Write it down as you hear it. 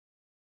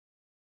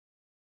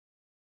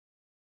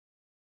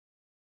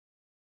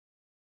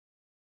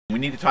We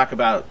need to talk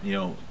about,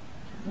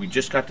 we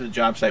just got to the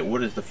job site.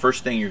 What is the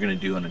first thing you're going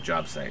to do on a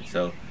job site?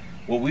 So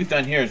what we've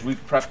done here is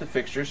we've prepped the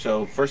fixtures.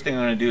 So first thing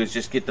I'm going to do is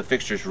just get the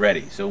fixtures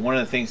ready. So one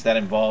of the things that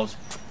involves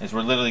is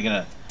we're literally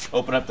going to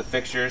open up the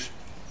fixtures,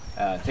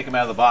 take them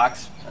out of the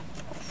box.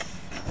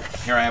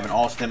 Here I have an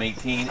All-Stem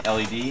 18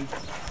 LED.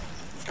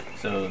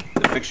 So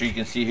the fixture you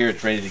can see here,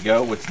 it's ready to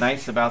go. What's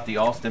nice about the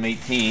All-Stem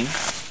 18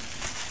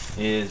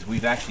 is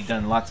we've actually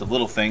done lots of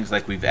little things,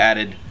 like we've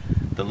added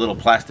the little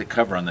plastic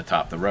cover on the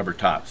top, the rubber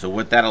top. So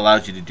what that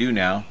allows you to do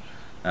now,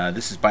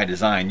 this is by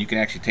design, you can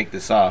actually take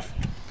this off.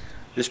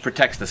 This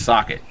protects the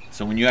socket.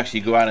 So when you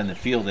actually go out in the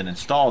field and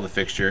install the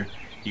fixture,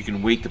 you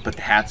can wait to put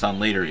the hats on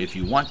later if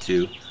you want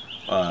to,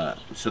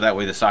 so that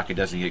way the socket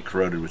doesn't get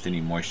corroded with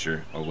any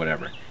moisture or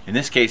whatever. In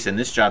this case, in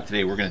this job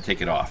today, we're going to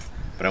take it off,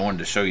 but I wanted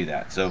to show you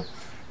that. So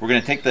we're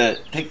going to take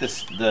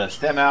the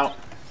stem out.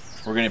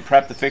 We're going to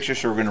prep the fixture,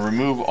 so we're going to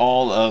remove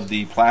all of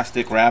the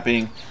plastic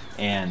wrapping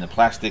and the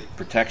plastic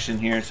protection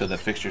here, so the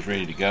fixture's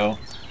ready to go,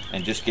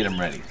 and just get them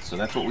ready. So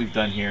that's what we've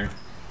done here.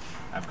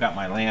 I've got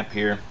my lamp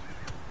here.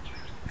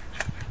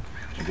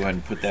 I'll go ahead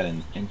and put that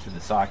into the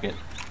socket.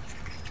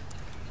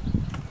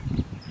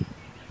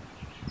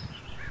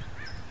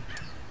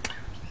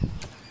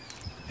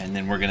 And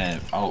then we're gonna,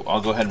 I'll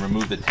go ahead and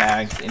remove the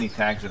tags. Any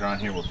tags that are on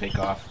here we'll take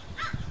off.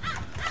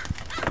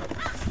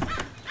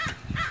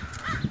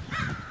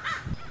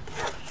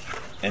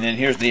 And then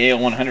here's the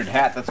AL100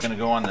 hat that's gonna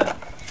go on the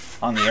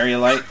area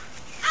light.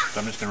 So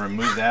I'm just gonna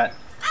remove that.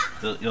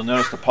 You'll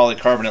notice the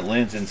polycarbonate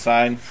lens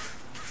inside.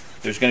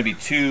 There's going to be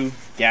two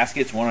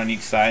gaskets, one on each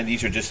side.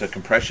 These are just a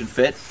compression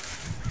fit.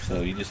 So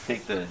you just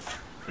take the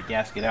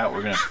gasket out.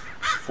 We're going to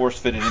force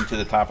fit it into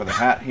the top of the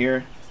hat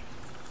here.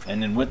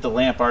 And then with the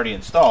lamp already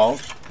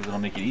installed, because it'll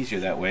make it easier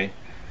that way,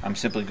 I'm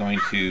simply going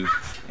to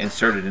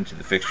insert it into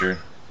the fixture.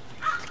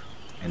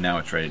 And now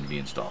it's ready to be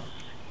installed.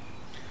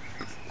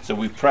 So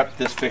we've prepped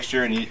this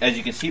fixture, and as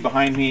you can see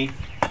behind me,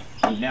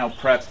 we've now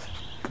prepped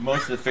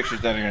most of the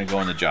fixtures that are going to go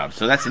on the job.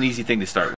 So that's an easy thing to start with.